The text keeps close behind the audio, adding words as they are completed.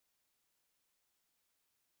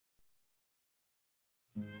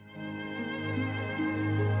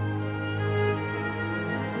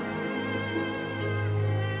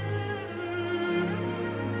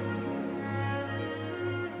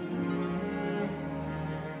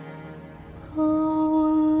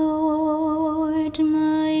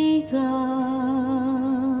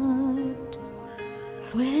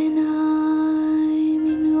When I'm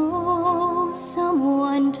in awesome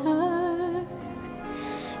wonder,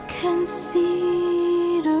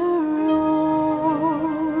 consider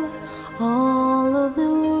all of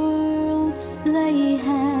the worlds thy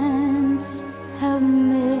hands have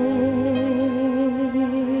made.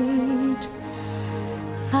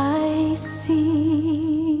 I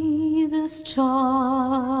see the stars,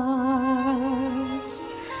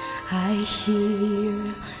 I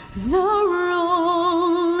hear the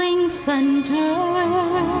rolling thunder,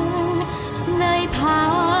 thy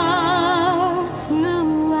power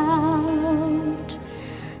throughout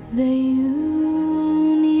the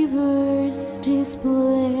universe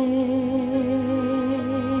displayed.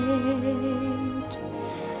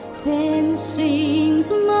 Then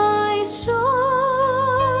sings my soul,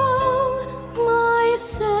 my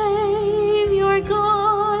Savior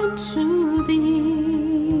God, to thee.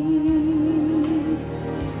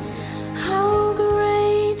 How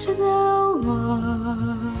great thou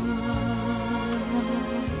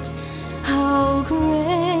art, how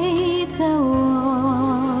great thou art.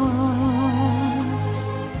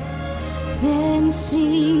 Then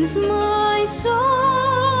sings my soul,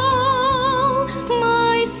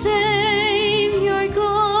 my Savior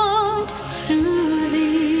God, to thee.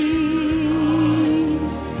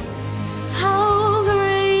 How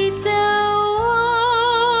great thou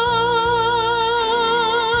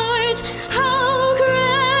art, how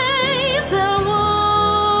great thou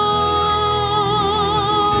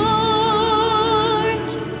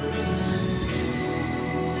art.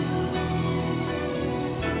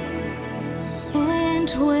 And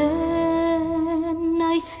when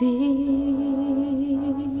I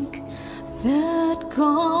think that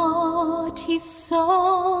God his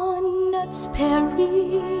Son not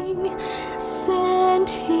sparing sent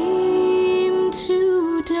him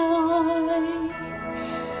to die,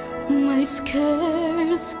 I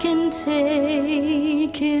scarce can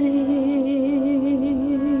take it in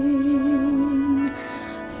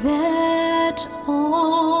that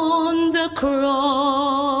on the cross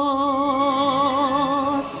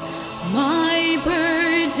my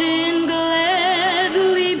burden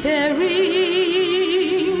gladly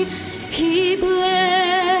bearing, he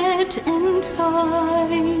bled and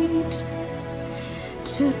died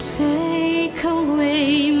to take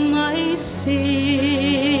away my sin.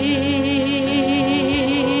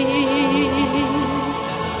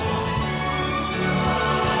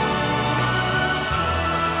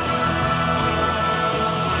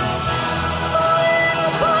 When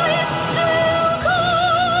Christ shall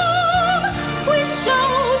come with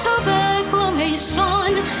shouts of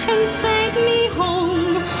acclamation and take me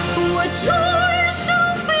home, what joy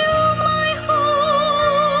shall fill my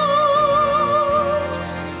heart.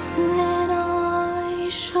 Then I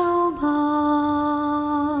shall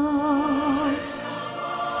bow